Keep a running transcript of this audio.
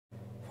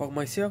For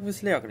my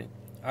service learning,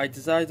 I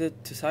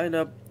decided to sign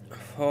up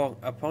for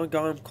a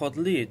program called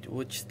LEAD,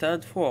 which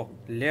stands for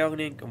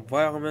Learning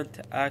Environment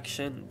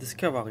Action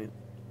Discovery.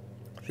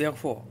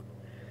 Therefore,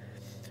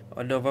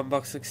 on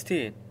November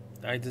 16,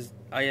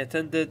 I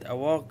attended a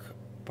work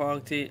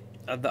party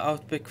at the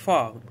Outback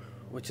Farm,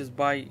 which is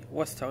by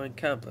Western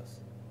Campus.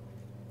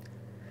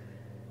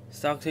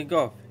 Starting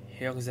off,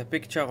 here is a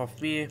picture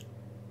of me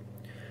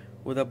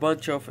with a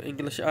bunch of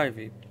English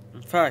ivy.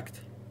 In fact,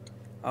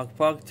 our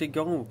party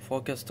group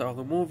focused on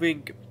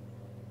removing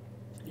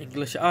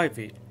English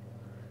ivy,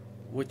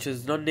 which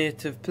is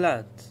non-native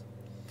plants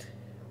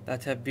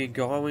that have been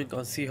growing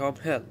on Seaham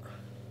Hill.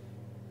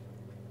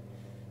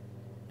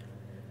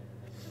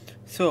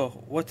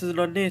 So, what is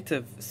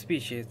non-native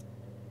species?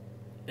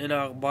 In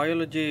our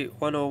Biology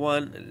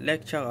 101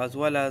 lecture as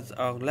well as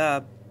our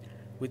lab,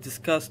 we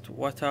discussed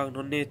what are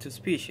non-native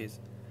species.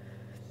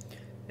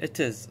 It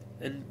is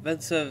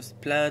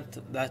invasive plants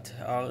that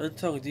are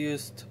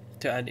introduced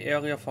to an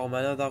area from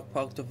another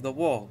part of the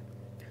world.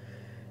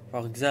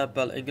 For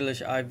example,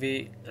 English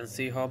ivy and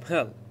Seaham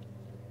Hill,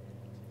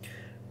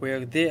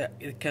 where they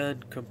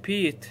can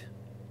compete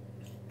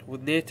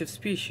with native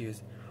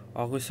species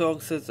or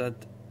resources and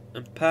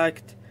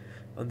impact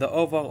on the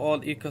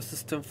overall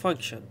ecosystem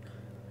function.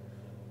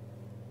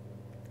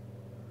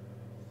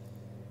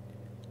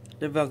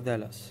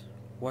 Nevertheless,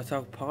 what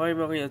are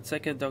primary and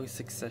secondary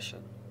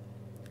succession?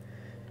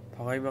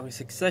 Primary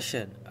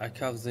succession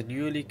occurs in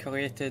newly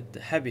created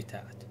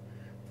habitat.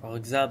 For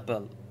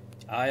example,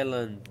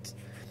 island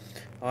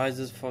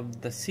rises from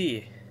the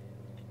sea,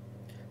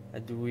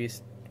 and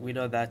we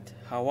know that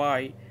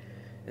Hawaii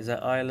is an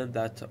island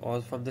that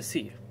rose from the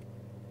sea.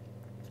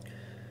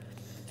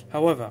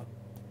 However,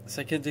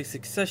 secondary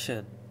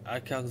succession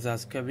occurs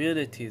as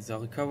communities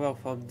recover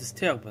from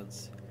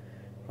disturbance.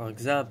 For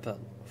example,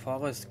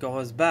 forest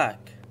grows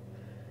back.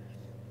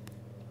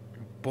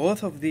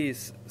 Both of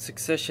these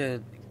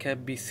succession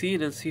can be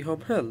seen in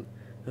Seaham Hill.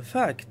 In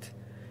fact,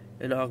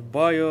 in our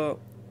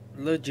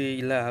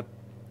biology lab,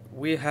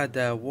 we had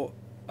a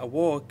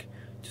walk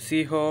to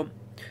Seaham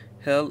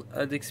Hill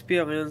and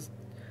experienced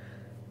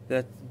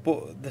that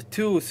the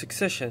two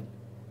succession,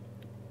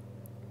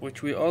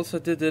 which we also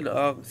did in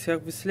our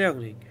service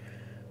learning,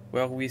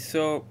 where we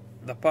saw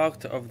the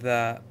part of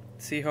the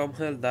Seaham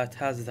Hill that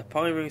has the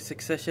primary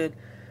succession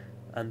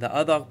and the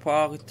other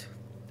part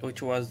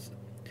which was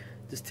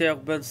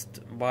disturbed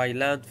by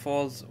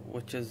landfalls,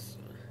 which is,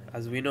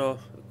 as we know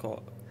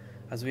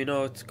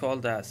it's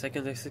called a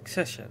secondary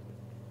succession.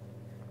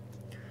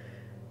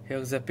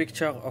 Here's a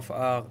picture of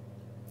our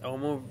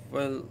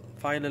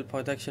final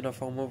production of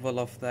removal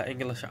of the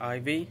English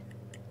ivy,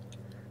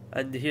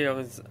 and here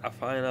is a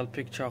final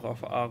picture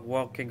of our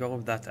working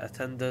group that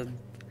attended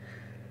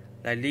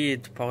the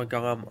LEAD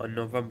program on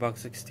November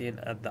 16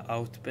 at the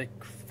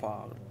Outback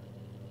Farm.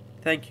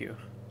 Thank you.